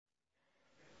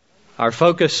Our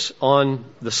focus on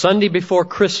the Sunday before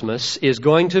Christmas is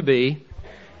going to be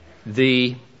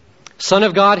the Son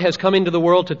of God has come into the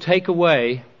world to take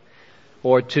away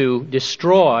or to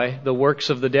destroy the works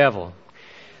of the devil.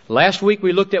 Last week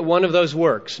we looked at one of those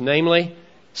works, namely,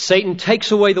 Satan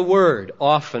takes away the word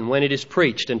often when it is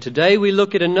preached. And today we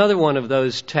look at another one of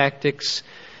those tactics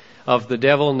of the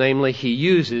devil, namely, he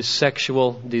uses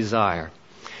sexual desire.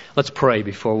 Let's pray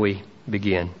before we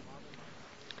begin.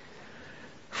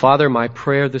 Father, my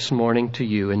prayer this morning to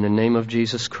you in the name of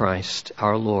Jesus Christ,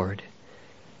 our Lord,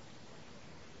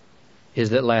 is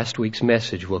that last week's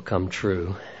message will come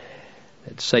true,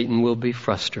 that Satan will be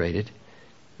frustrated,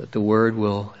 that the word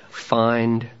will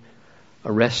find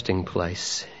a resting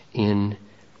place in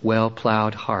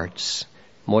well-plowed hearts,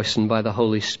 moistened by the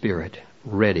Holy Spirit,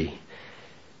 ready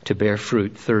to bear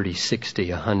fruit 30, 60,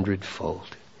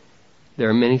 100-fold. There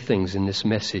are many things in this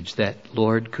message that,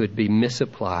 Lord, could be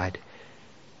misapplied,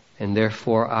 and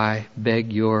therefore I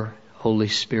beg your Holy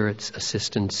Spirit's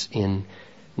assistance in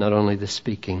not only the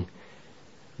speaking,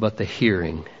 but the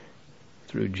hearing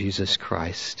through Jesus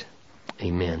Christ.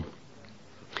 Amen.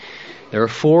 There are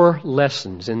 4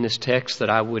 lessons in this text that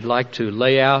I would like to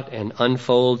lay out and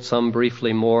unfold, some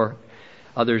briefly more,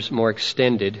 others more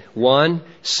extended. 1,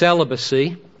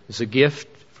 celibacy is a gift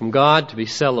from God to be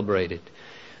celebrated.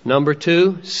 Number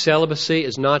 2, celibacy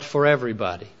is not for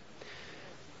everybody.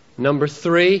 Number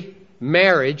 3,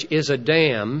 marriage is a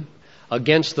dam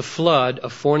against the flood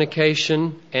of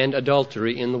fornication and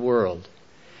adultery in the world.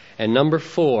 And number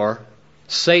 4,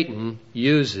 Satan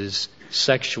uses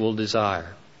sexual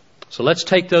desire. So let's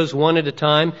take those one at a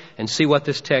time and see what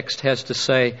this text has to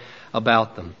say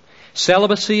about them.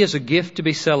 Celibacy is a gift to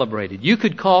be celebrated. You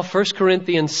could call 1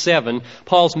 Corinthians 7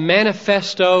 Paul's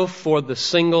manifesto for the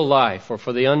single life or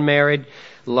for the unmarried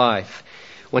life.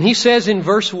 When he says in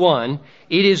verse 1,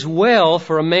 it is well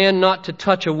for a man not to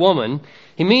touch a woman,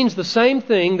 he means the same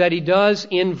thing that he does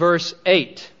in verse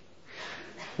 8,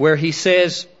 where he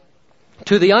says,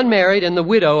 to the unmarried and the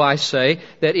widow I say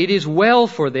that it is well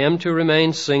for them to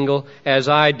remain single as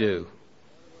I do.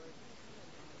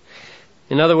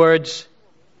 In other words,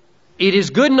 it is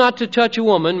good not to touch a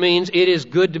woman means it is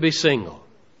good to be single.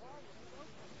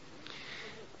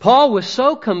 Paul was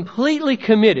so completely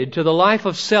committed to the life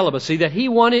of celibacy that he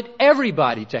wanted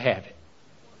everybody to have it.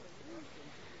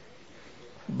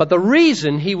 But the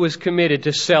reason he was committed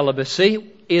to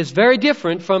celibacy is very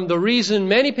different from the reason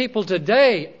many people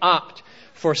today opt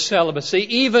for celibacy,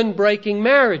 even breaking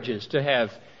marriages to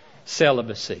have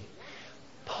celibacy.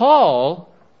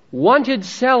 Paul wanted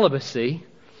celibacy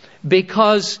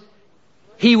because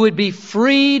he would be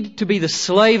freed to be the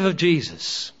slave of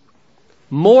Jesus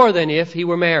more than if he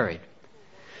were married.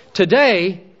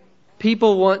 Today,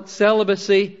 people want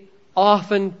celibacy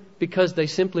often because they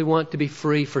simply want to be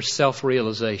free for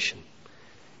self-realization,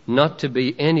 not to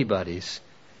be anybody's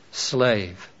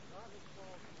slave.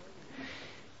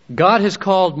 God has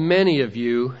called many of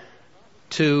you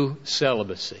to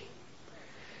celibacy.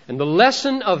 And the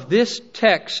lesson of this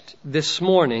text this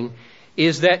morning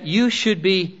is that you should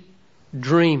be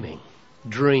dreaming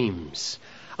dreams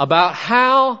about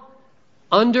how,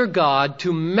 under God,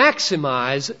 to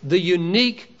maximize the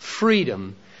unique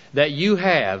freedom that you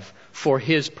have for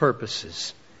His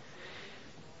purposes.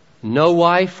 No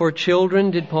wife or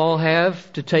children did Paul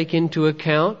have to take into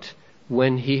account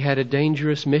when he had a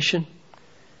dangerous mission.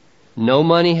 No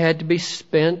money had to be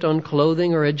spent on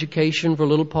clothing or education for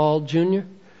little Paul Jr.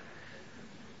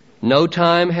 No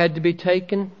time had to be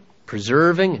taken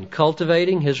preserving and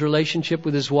cultivating his relationship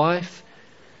with his wife.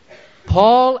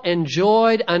 Paul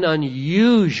enjoyed an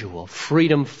unusual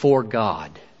freedom for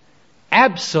God,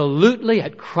 absolutely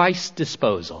at Christ's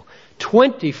disposal,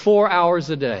 24 hours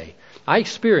a day. I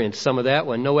experienced some of that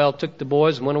when Noel took the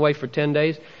boys and went away for 10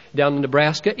 days down in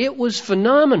Nebraska. It was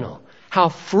phenomenal how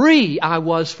free I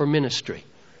was for ministry.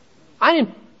 I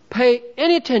didn't pay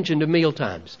any attention to meal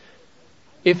times.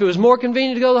 If it was more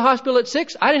convenient to go to the hospital at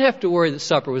 6, I didn't have to worry that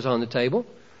supper was on the table.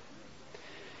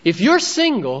 If you're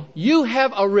single, you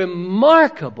have a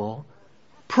remarkable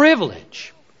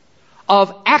privilege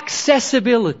of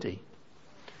accessibility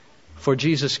for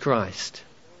Jesus Christ.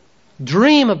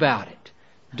 Dream about it.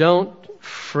 Don't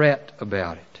fret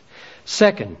about it.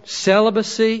 Second,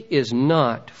 celibacy is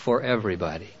not for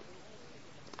everybody.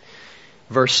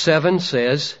 Verse 7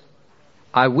 says,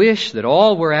 I wish that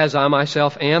all were as I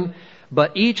myself am,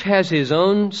 but each has his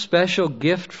own special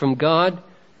gift from God,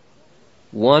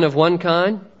 one of one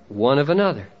kind, one of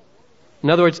another. In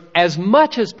other words, as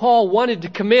much as Paul wanted to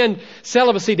commend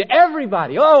celibacy to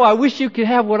everybody, oh, I wish you could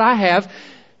have what I have,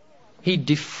 he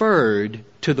deferred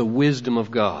to the wisdom of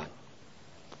God.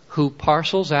 who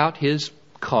parcels out His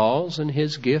calls and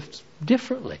His gifts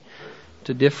differently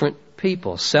to different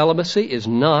people. Celibacy is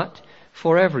not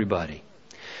for everybody.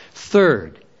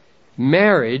 Third,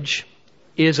 marriage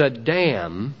is a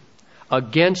dam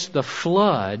against the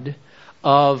flood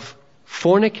of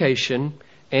fornication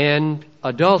and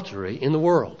adultery in the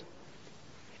world.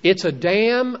 It's a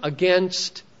dam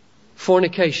against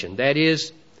fornication, that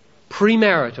is,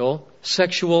 premarital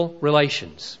sexual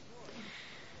relations.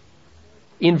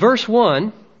 In verse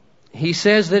 1, he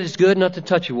says that it's good not to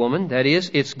touch a woman. That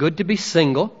is, it's good to be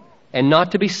single and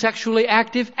not to be sexually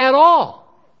active at all.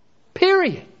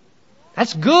 Period.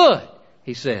 That's good,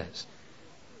 he says.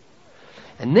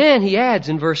 And then he adds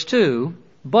in verse 2,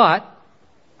 but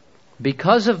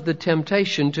because of the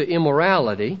temptation to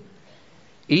immorality,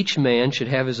 each man should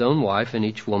have his own wife and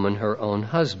each woman her own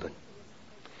husband.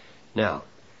 Now,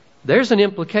 there's an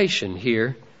implication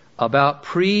here about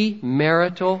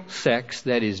premarital sex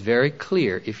that is very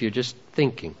clear if you're just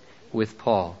thinking with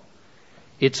Paul.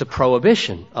 It's a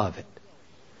prohibition of it.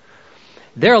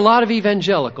 There are a lot of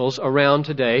evangelicals around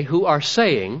today who are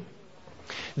saying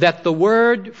that the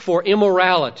word for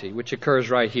immorality, which occurs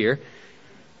right here,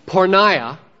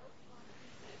 porneia,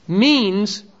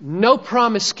 means no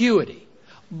promiscuity.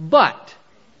 But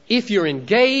if you're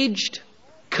engaged,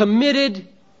 committed,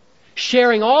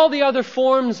 sharing all the other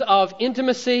forms of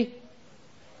intimacy,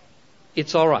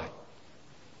 it's all right.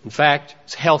 In fact,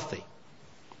 it's healthy,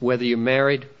 whether you're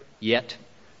married yet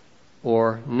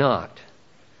or not.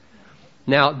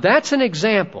 Now, that's an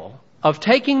example of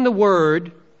taking the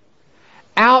word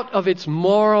out of its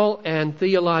moral and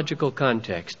theological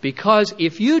context. Because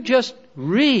if you just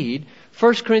read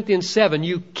 1 Corinthians 7,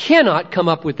 you cannot come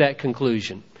up with that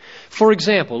conclusion. For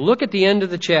example, look at the end of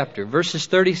the chapter, verses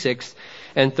 36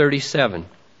 and 37.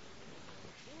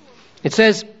 It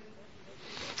says,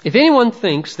 if anyone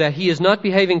thinks that he is not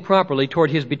behaving properly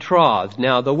toward his betrothed.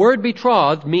 Now, the word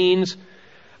betrothed means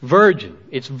virgin.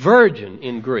 It's virgin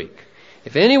in Greek.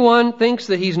 If anyone thinks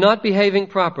that he's not behaving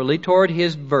properly toward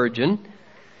his virgin,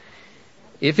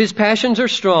 if his passions are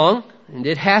strong, and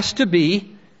it has to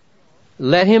be,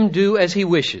 let him do as he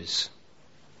wishes.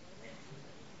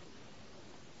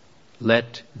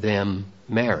 Let them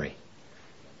marry.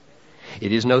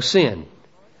 It is no sin.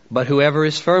 But whoever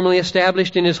is firmly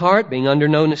established in his heart, being under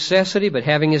no necessity, but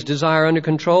having his desire under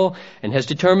control, and has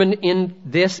determined in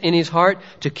his heart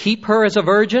to keep her as a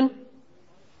virgin,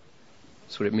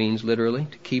 that's what it means literally,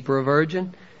 to keep her a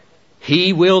virgin,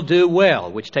 he will do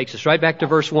well, which takes us right back to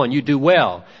verse 1. You do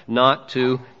well not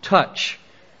to touch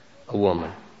a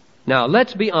woman. Now,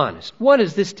 let's be honest. What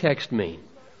does this text mean?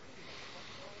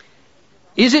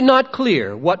 Is it not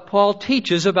clear what Paul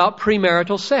teaches about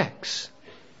premarital sex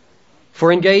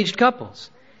for engaged couples?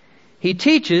 He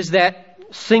teaches that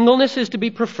singleness is to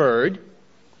be preferred.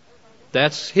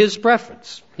 That's his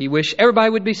preference. He wished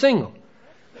everybody would be single.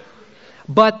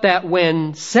 But that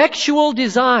when sexual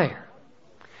desire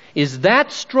is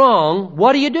that strong,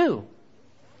 what do?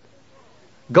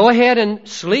 Go ahead and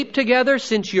sleep together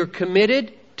since you're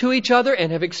committed to each other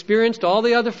and have experienced all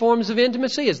the other forms of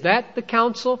intimacy? Is that the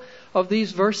counsel of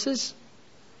these verses?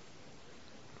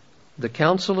 The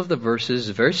counsel of the verses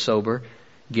is very sober.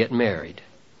 Get married.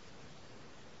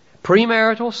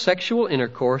 Premarital sexual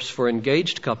intercourse for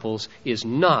engaged couples is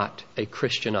not a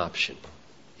Christian option.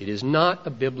 It is not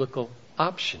a biblical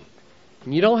option.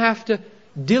 And you don't have to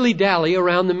dilly-dally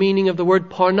around the meaning of the word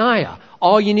porneia.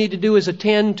 All you need to do is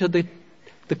attend to the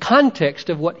context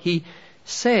of what he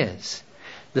says.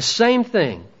 The same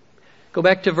thing. Go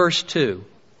back to verse 2.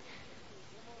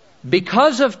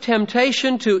 Because of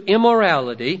temptation to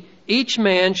immorality, each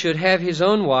man should have his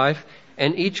own wife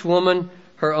and each woman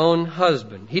her own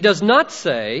husband. He does not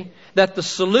say that the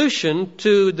solution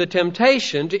to the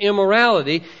temptation to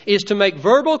immorality is to make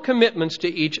verbal commitments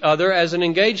to each other as an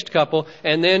engaged couple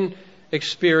and then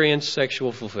experience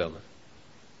sexual fulfillment.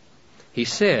 He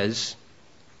says,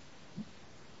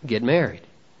 get married.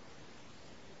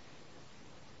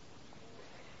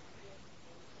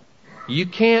 You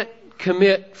can't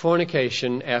commit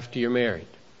fornication after you're married,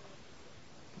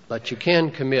 but you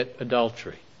can commit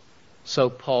adultery. So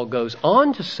Paul goes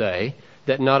on to say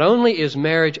that not only is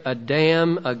marriage a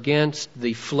dam against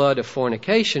the flood of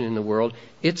fornication in the world,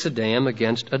 it's a dam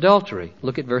against adultery.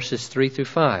 Look at verses 3 through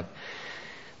 5.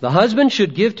 The husband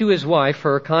should give to his wife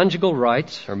her conjugal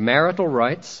rights, her marital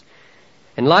rights,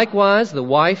 and likewise the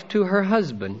wife to her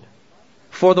husband.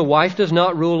 For the wife does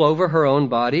not rule over her own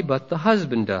body, but the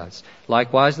husband does.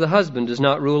 Likewise, the husband does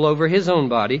not rule over his own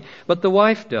body, but the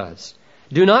wife does.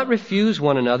 Do not refuse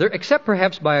one another, except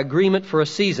perhaps by agreement for a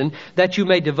season, that you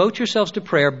may devote yourselves to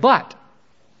prayer, but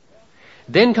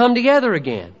then come together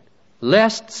again,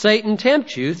 lest Satan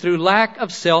tempt you through lack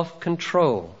of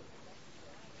self-control.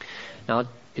 Now,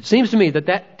 it seems to me that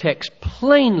that text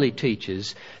plainly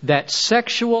teaches that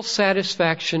sexual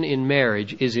satisfaction in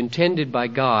marriage is intended by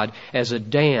God as a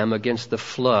dam against the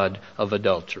flood of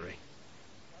adultery.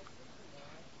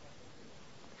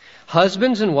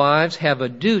 Husbands and wives have a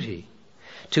duty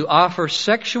to offer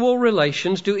sexual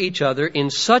relations to each other in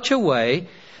such a way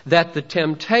that the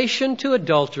temptation to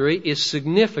adultery is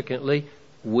significantly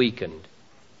weakened.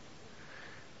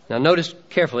 Now notice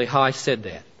carefully how I said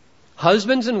that.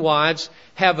 Husbands and wives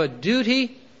have a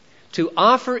duty to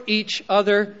offer each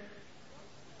other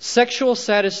sexual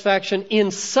satisfaction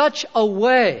in such a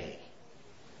way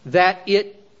that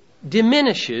it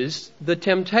diminishes the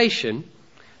temptation,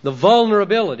 the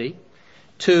vulnerability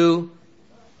to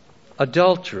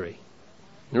adultery.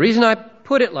 The reason I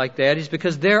put it like that is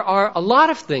because there are a lot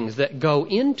of things that go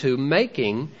into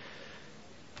making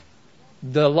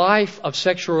the life of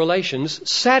sexual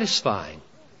relations satisfying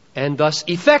and thus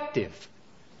effective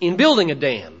in building a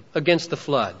dam against the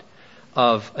flood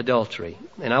of adultery.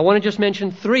 And I want to just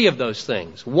mention 3 of those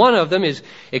things. One of them is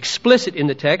explicit in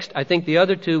the text. I think the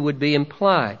other 2 would be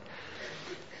implied.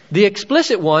 The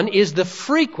explicit one is the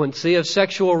frequency of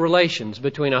sexual relations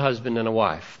between a husband and a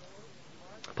wife.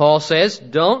 Paul says,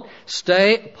 don't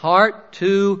stay apart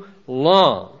too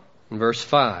long, in verse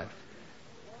 5.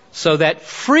 So that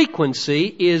frequency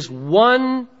is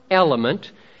one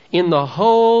element in the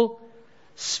whole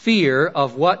sphere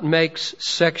of what makes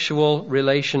sexual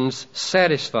relations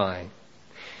satisfying.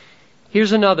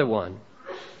 Here's another one.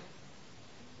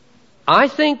 I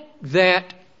think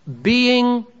that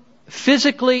being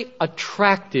physically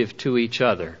attractive to each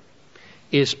other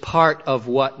is part of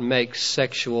what makes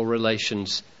sexual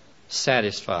relations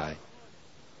satisfying.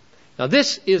 Now,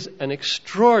 this is an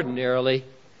extraordinarily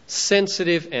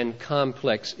sensitive and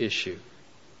complex issue.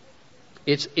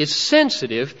 It's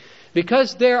sensitive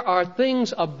because there are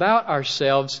things about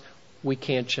ourselves we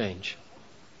can't change.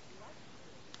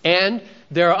 And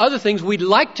there are other things we'd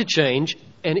like to change,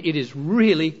 and it is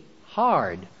really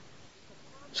hard.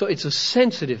 So it's a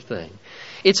sensitive thing.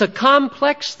 It's a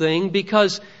complex thing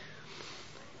because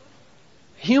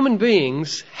human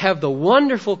beings have the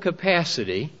wonderful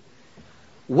capacity,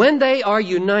 when they are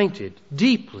united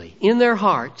deeply in their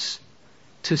hearts,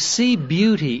 to see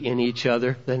beauty in each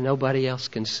other that nobody else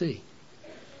can see.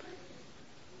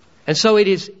 And so it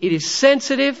is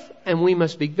sensitive, and we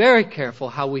must be very careful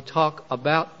how we talk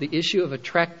about the issue of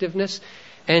attractiveness,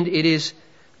 and it is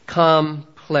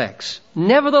complex.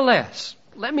 Nevertheless,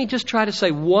 let me just try to say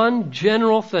one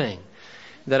general thing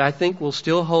that I think will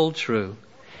still hold true.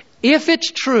 If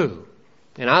it's true,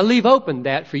 and I leave open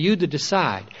that for you to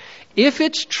decide, if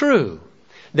it's true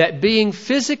that being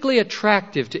physically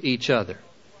attractive to each other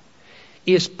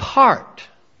is part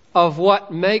of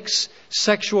what makes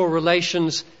sexual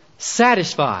relations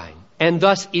satisfying and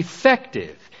thus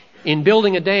effective in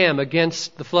building a dam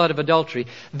against the flood of adultery,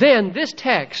 then this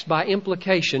text, by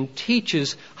implication,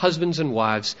 teaches husbands and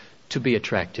wives to be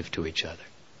attractive to each other.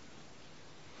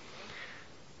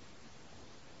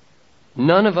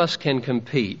 None of us can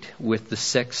compete with the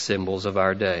sex symbols of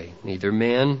our day, neither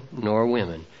men nor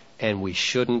women, and we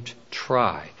shouldn't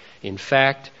try. In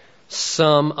fact,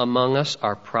 some among us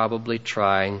are probably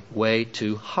trying way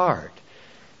too hard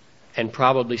and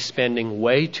probably spending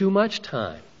way too much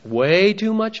time, way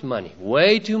too much money,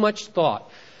 way too much thought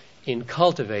in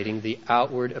cultivating the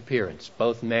outward appearance,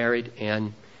 both married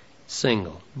and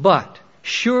single. But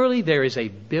surely there is a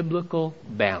biblical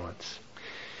balance.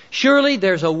 Surely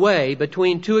there's a way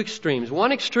between 2 extremes.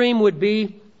 One extreme would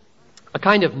be a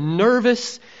kind of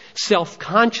nervous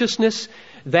self-consciousness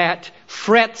that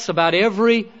frets about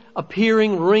every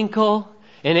appearing wrinkle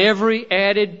and every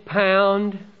added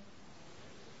pound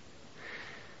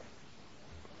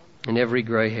and every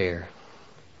gray hair.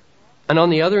 And on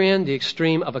the other end, the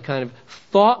extreme of a kind of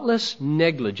thoughtless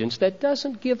negligence that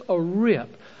doesn't give a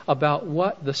rip about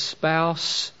what the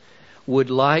spouse would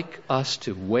like us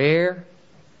to wear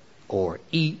or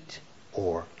eat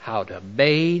or how to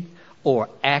bathe or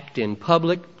act in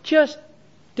public. Just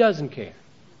doesn't care.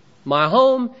 My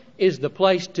home is the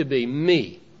place to be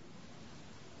me,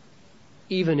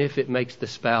 even if it makes the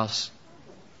spouse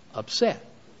upset.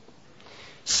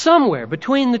 Somewhere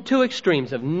between the 2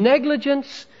 extremes of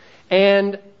negligence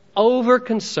and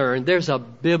over-concern, there's a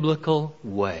biblical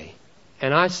way.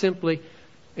 And I simply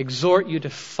exhort you to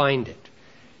find it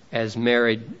as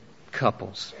married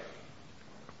couples.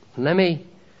 Let me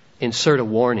insert a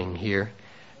warning here.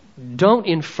 Don't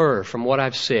infer from what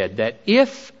I've said that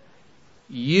if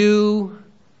you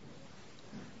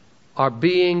are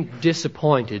being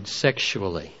disappointed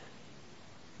sexually,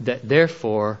 that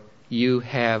therefore you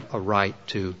have a right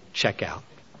to check out.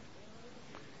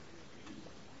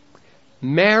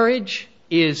 Marriage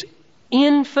is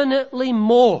infinitely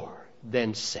more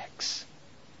than sex.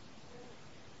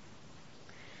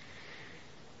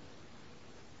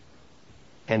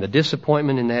 And the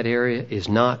disappointment in that area is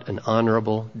not an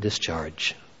honorable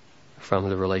discharge from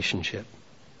the relationship.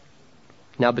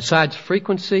 Now, besides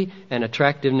frequency and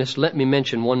attractiveness, let me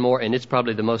mention one more, and it's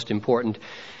probably the most important,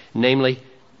 namely,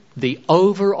 the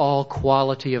overall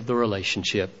quality of the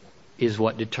relationship is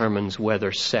what determines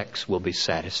whether sex will be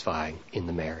satisfying in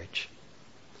the marriage.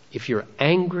 If you're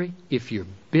angry, if you're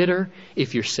bitter,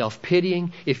 if you're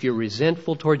self-pitying, if you're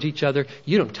resentful towards each other,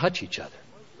 you don't touch each other.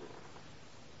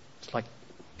 It's like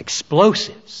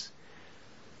explosives,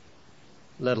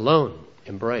 let alone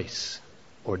embrace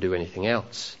or do anything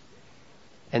else.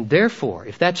 And therefore,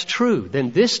 if that's true,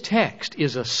 then this text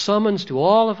is a summons to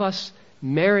all of us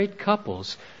married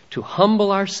couples to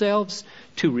humble ourselves,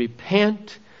 to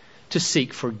repent, to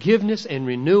seek forgiveness and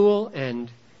renewal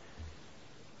and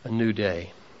a new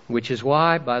day. Which is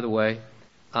why, by the way,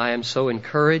 I am so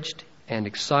encouraged and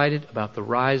excited about the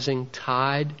rising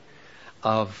tide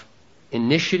of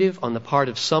initiative on the part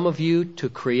of some of you to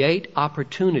create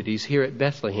opportunities here at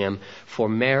Bethlehem for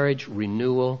marriage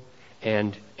renewal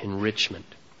and enrichment.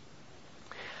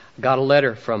 I got a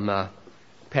letter from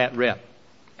Pat Rep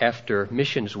after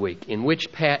Missions Week in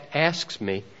which Pat asks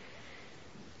me,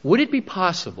 would it be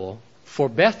possible for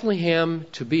Bethlehem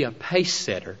to be a pace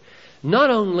setter, not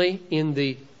only in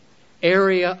the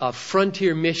area of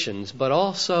frontier missions, but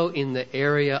also in the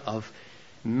area of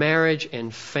marriage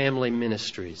and family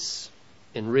ministries,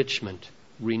 enrichment,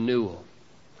 renewal?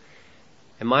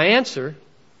 And my answer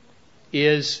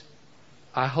is,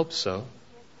 I hope so.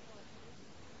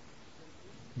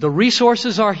 The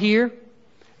resources are here.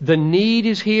 The need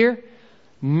is here.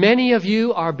 Many of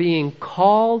you are being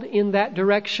called in that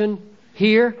direction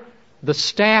here. The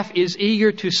staff is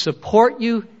eager to support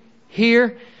you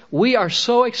here. We are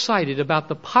so excited about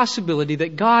the possibility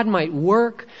that God might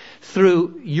work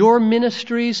through your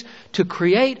ministries to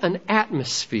create an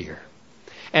atmosphere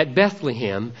at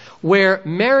Bethlehem where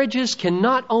marriages can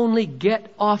not only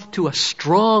get off to a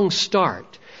strong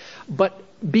start, but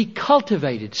be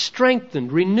cultivated,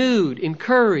 strengthened, renewed,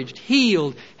 encouraged,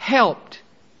 healed, helped.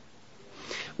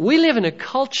 We live in a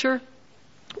culture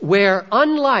where,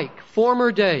 unlike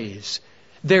former days,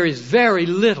 there is very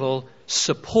little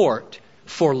support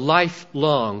for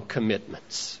lifelong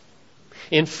commitments.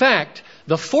 In fact,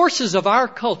 the forces of our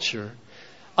culture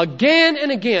again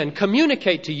and again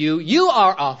communicate to you, you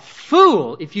are a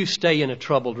fool if you stay in a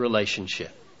troubled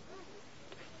relationship.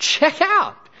 Check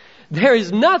out. There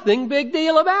is nothing big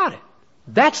deal about it.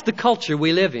 That's the culture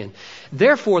we live in.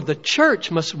 Therefore, the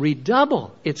church must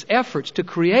redouble its efforts to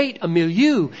create a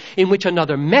milieu in which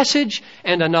another message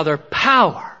and another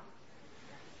power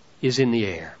is in the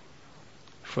air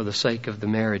for the sake of the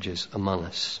marriages among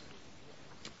us.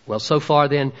 Well, so far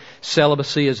then,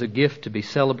 celibacy is a gift to be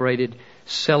celebrated.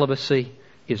 Celibacy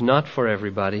is not for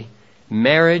everybody.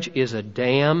 Marriage is a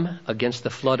dam against the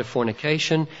flood of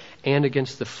fornication and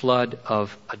against the flood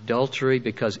of adultery,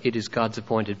 because it is God's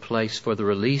appointed place for the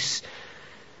release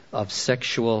of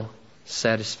sexual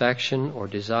satisfaction or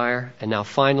desire. And now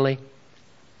finally,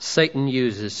 Satan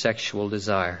uses sexual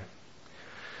desire.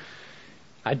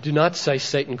 I do not say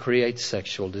Satan creates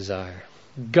sexual desire.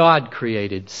 God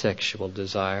created sexual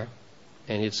desire,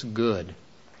 and it's good.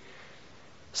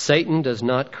 Satan does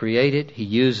not create it, he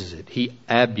uses it, he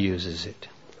abuses it.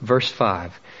 Verse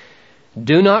 5,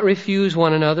 do not refuse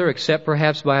one another, except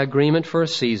perhaps by agreement for a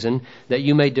season, that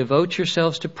you may devote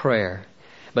yourselves to prayer.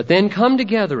 But then come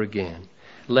together again,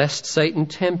 lest Satan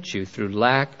tempt you through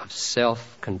lack of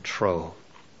self-control.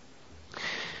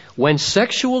 When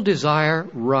sexual desire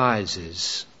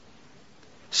rises,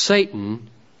 Satan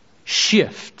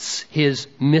shifts his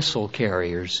missile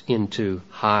carriers into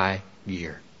high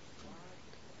gear.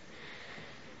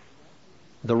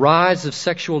 The rise of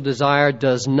sexual desire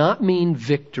does not mean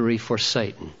victory for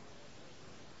Satan.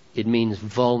 It means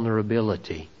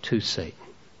vulnerability to Satan.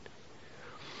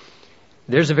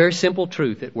 There's a very simple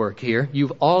truth at work here.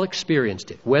 You've all experienced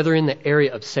it, whether in the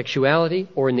area of sexuality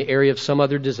or in the area of some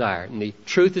other desire. And the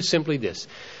truth is simply this.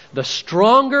 The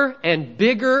stronger and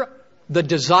bigger the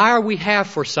desire we have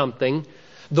for something,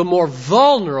 the more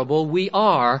vulnerable we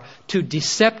are to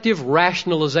deceptive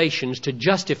rationalizations to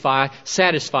justify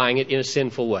satisfying it in a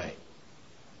sinful way.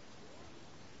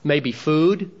 Maybe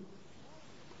food,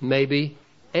 maybe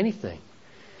anything.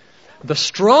 The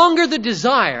stronger the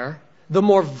desire, the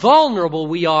more vulnerable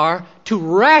we are to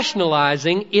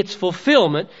rationalizing its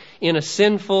fulfillment in a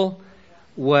sinful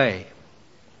way.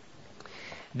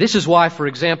 This is why, for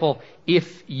example,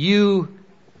 if you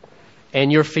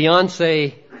and your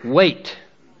fiancé wait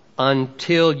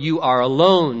until you are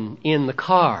alone in the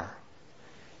car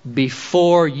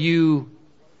before you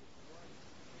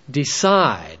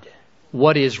decide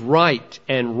what is right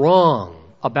and wrong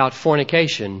about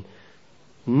fornication,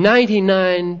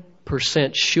 99%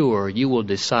 sure you will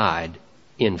decide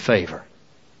in favor.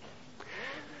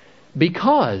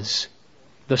 Because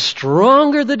the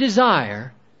stronger the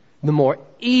desire, the more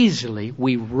easily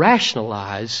we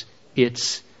rationalize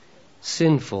its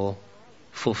sinful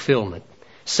fulfillment.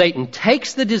 Satan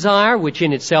takes the desire, which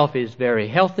in itself is very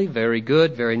healthy, very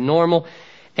good, very normal,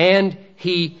 and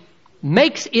he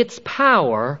makes its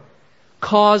power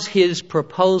cause his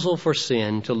proposal for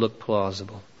sin to look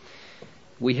plausible.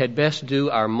 We had best do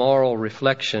our moral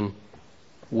reflection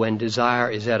when desire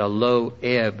is at a low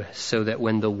ebb, so that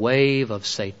when the wave of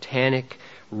satanic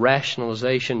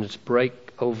rationalizations break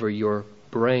over your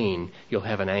brain, you'll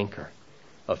have an anchor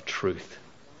of truth.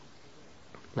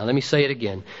 Now let me say it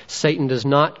again. Satan does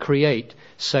not create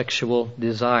sexual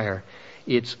desire.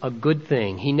 It's a good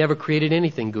thing. He never created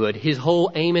anything good. His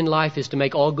whole aim in life is to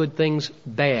make all good things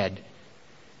bad.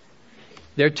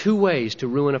 There are two ways to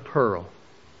ruin a pearl.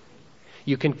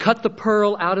 You can cut the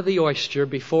pearl out of the oyster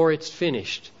before it's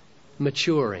finished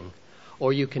maturing,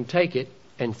 or you can take it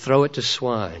and throw it to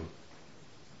swine.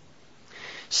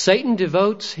 Satan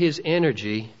devotes his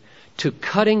energy to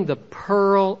cutting the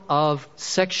pearl of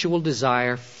sexual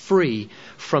desire free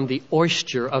from the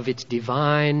oyster of its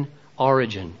divine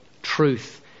origin,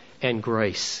 truth, and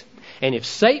grace. And if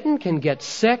Satan can get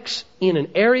sex in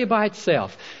an area by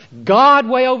itself, God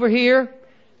way over here,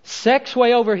 sex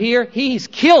way over here, he's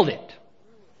killed it.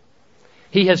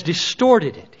 He has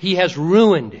distorted it. He has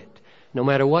ruined it, no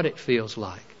matter what it feels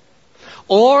like.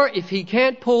 Or if he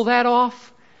can't pull that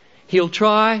off, he'll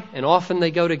try, and often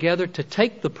they go together, to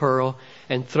take the pearl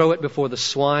and throw it before the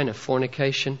swine of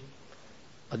fornication,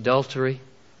 adultery,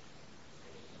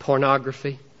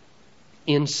 pornography,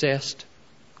 incest,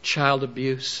 child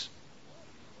abuse,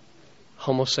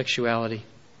 homosexuality,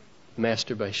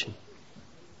 masturbation.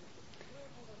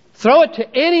 Throw it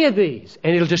to any of these,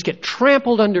 and it'll just get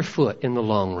trampled underfoot in the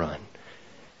long run.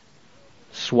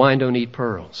 Swine don't eat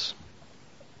pearls.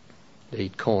 They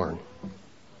eat corn.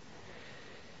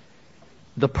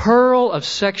 The pearl of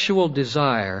sexual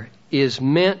desire is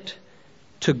meant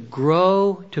to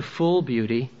grow to full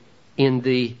beauty in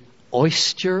the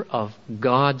oyster of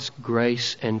God's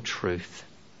grace and truth.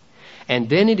 And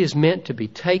then it is meant to be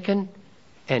taken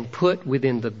and put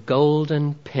within the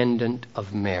golden pendant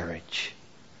of marriage.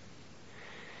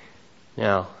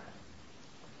 Now,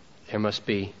 there must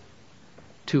be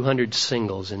 200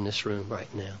 singles in this room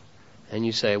right now. And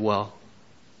you say, well,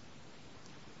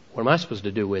 what am I supposed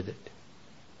to do with it?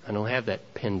 I don't have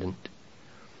that pendant.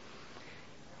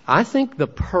 I think the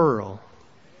pearl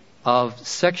of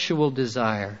sexual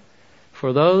desire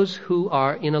for those who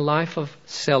are in a life of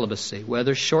celibacy,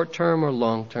 whether short-term or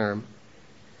long-term,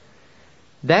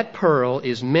 that pearl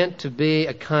is meant to be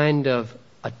a kind of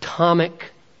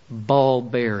atomic ball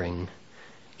bearing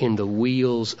in the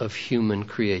wheels of human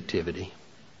creativity.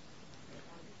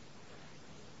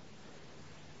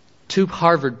 Two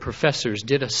Harvard professors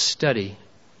did a study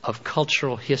of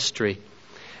cultural history,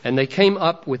 and they came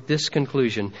up with this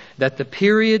conclusion, that the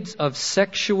periods of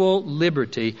sexual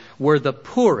liberty were the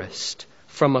poorest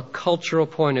from a cultural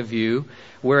point of view,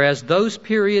 whereas those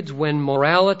periods when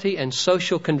morality and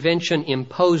social convention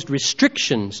imposed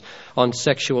restrictions on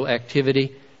sexual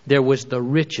activity, there was the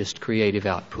richest creative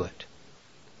output.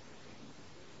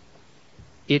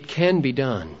 It can be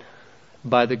done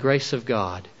by the grace of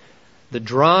God. The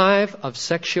drive of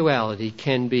sexuality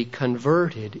can be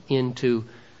converted into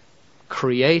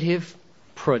creative,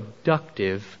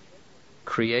 productive,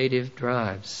 creative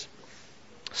drives.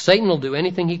 Satan will do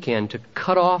anything he can to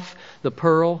cut off the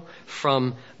pearl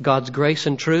from God's grace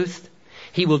and truth.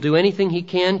 He will do anything he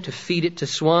can to feed it to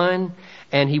swine,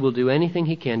 and he will do anything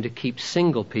he can to keep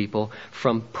single people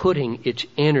from putting its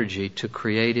energy to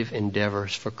creative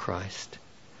endeavors for Christ.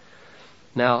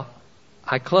 Now,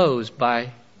 I close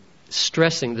by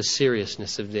stressing the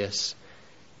seriousness of this.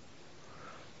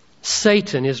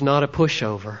 Satan is not a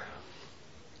pushover.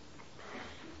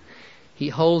 He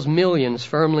holds millions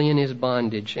firmly in his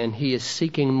bondage, and he is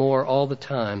seeking more all the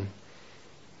time.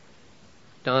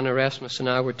 Donna Erasmus and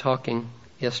I were talking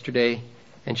yesterday,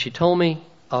 and she told me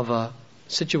of a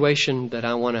situation that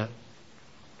I want to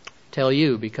tell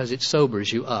you because it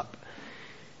sobers you up.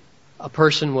 A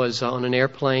person was on an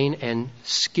airplane and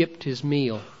skipped his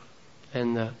meal,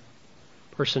 and the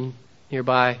person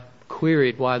nearby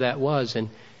queried why that was, and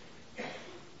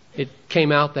it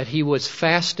came out that he was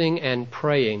fasting and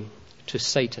praying to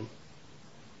Satan.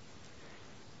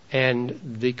 And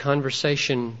the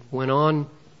conversation went on,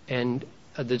 and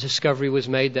the discovery was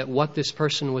made that what this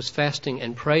person was fasting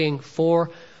and praying for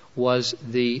was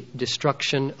the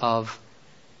destruction of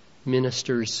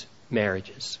ministers'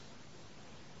 marriages.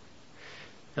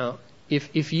 Now,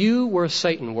 if you were a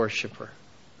Satan worshiper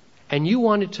and you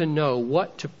wanted to know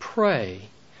what to pray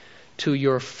to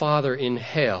your Father in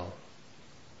hell,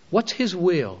 what's His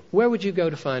will? Where would you go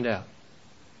to find out?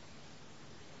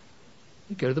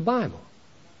 You go to the Bible.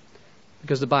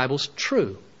 Because the Bible's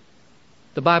true.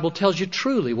 The Bible tells you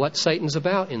truly what Satan's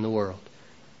about in the world.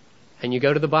 And you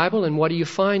go to the Bible, and what do you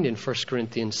find in 1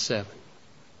 Corinthians 7?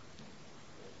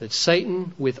 That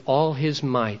Satan, with all his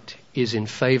might, is in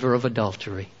favor of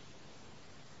adultery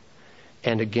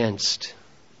and against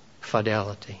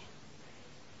fidelity.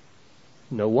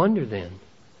 No wonder then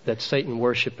that Satan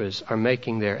worshippers are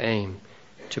making their aim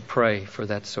to pray for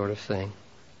that sort of thing.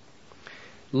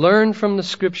 Learn from the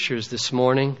Scriptures this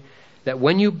morning that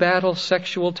when you battle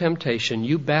sexual temptation,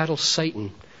 you battle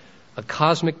Satan, a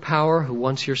cosmic power who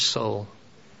wants your soul.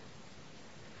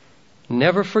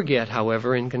 Never forget,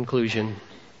 however, in conclusion,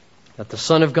 that the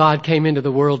Son of God came into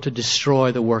the world to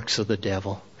destroy the works of the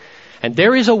devil. And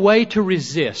there is a way to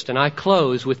resist, and I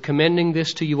close with commending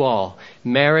this to you all,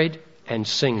 married and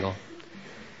single.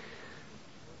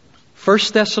 1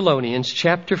 Thessalonians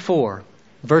chapter 4,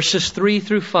 verses 3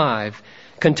 through 5,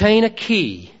 contain a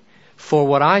key for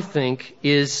what I think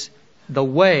is the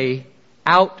way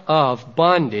out of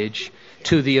bondage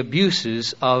to the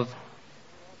abuses of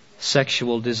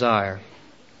sexual desire.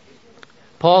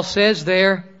 Paul says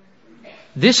there,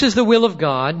 "This is the will of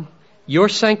God, your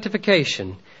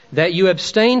sanctification, that you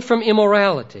abstain from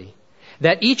immorality,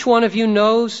 that each one of you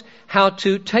knows how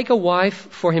to take a wife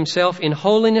for himself in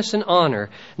holiness and honor,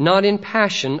 not in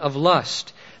passion of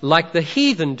lust, like the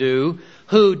heathen do,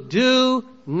 who do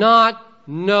not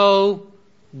know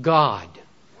God."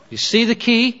 You see the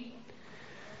key?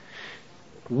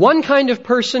 One kind of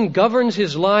person governs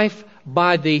his life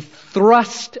by the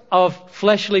thrust of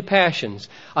fleshly passions.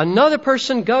 Another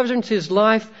person governs his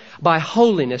life by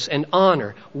holiness and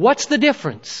honor. What's the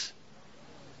difference?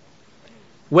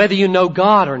 Whether you know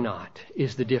God or not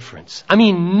is the difference. I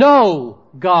mean, know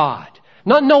God.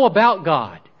 Not know about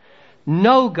God.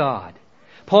 Know God.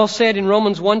 Paul said in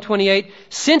Romans 1:28,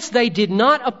 "Since they did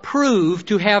not approve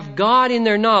to have God in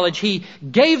their knowledge, He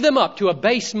gave them up to a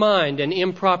base mind and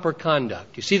improper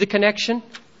conduct." You see the connection?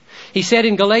 He said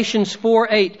in Galatians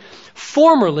 4:8,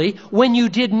 "Formerly, when you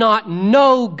did not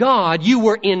know God, you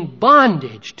were in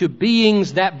bondage to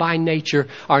beings that by nature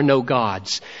are no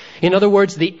gods." In other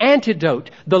words, the antidote,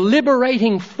 the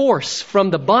liberating force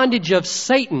from the bondage of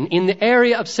Satan in the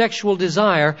area of sexual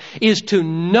desire is to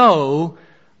know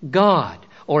God.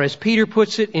 Or as Peter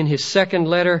puts it in his second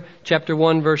letter, chapter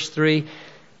 1, verse 3,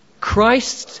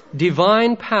 "Christ's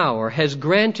divine power has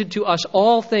granted to us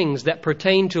all things that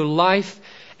pertain to life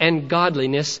and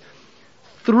godliness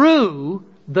through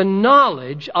the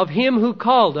knowledge of Him who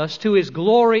called us to His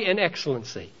glory and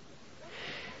excellency."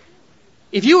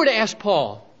 If you were to ask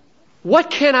Paul,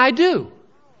 what can I do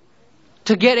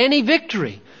to get any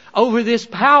victory over this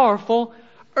powerful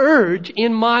urge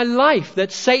in my life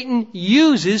that Satan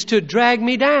uses to drag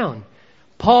me down?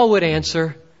 Paul would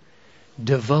answer,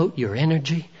 devote your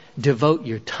energy, devote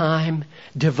your time,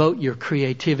 devote your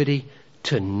creativity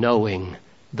to knowing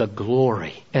the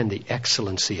glory and the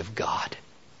excellency of God.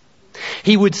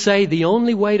 He would say the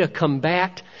only way to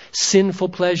combat sinful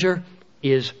pleasure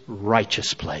is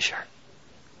righteous pleasure.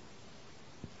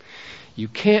 You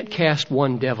can't cast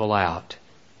one devil out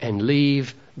and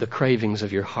leave the cravings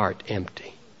of your heart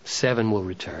empty. 7 will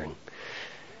return.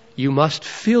 You must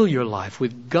fill your life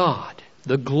with God,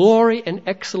 the glory and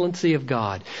excellency of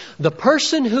God. The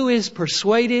person who is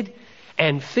persuaded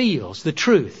and feels the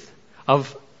truth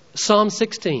of Psalm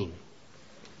 16,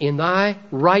 "In thy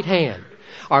right hand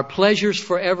are pleasures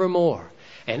forevermore,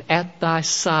 and at thy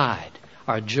side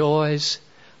are joys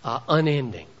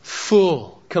unending,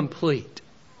 full, complete."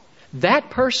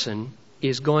 That person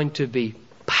is going to be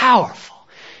powerful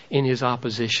in his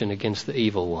opposition against the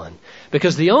evil one.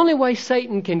 Because the only way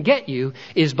Satan can get you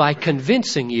is by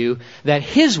convincing you that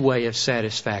his way of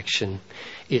satisfaction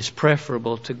is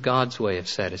preferable to God's way of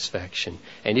satisfaction.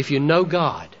 And if you know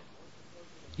God,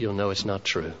 you'll know it's not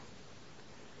true.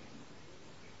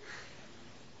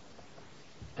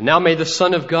 And now may the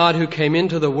Son of God, who came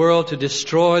into the world to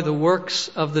destroy the works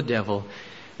of the devil,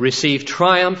 receive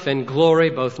triumph and glory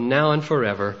both now and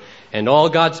forever. And all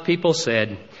God's people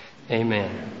said, Amen.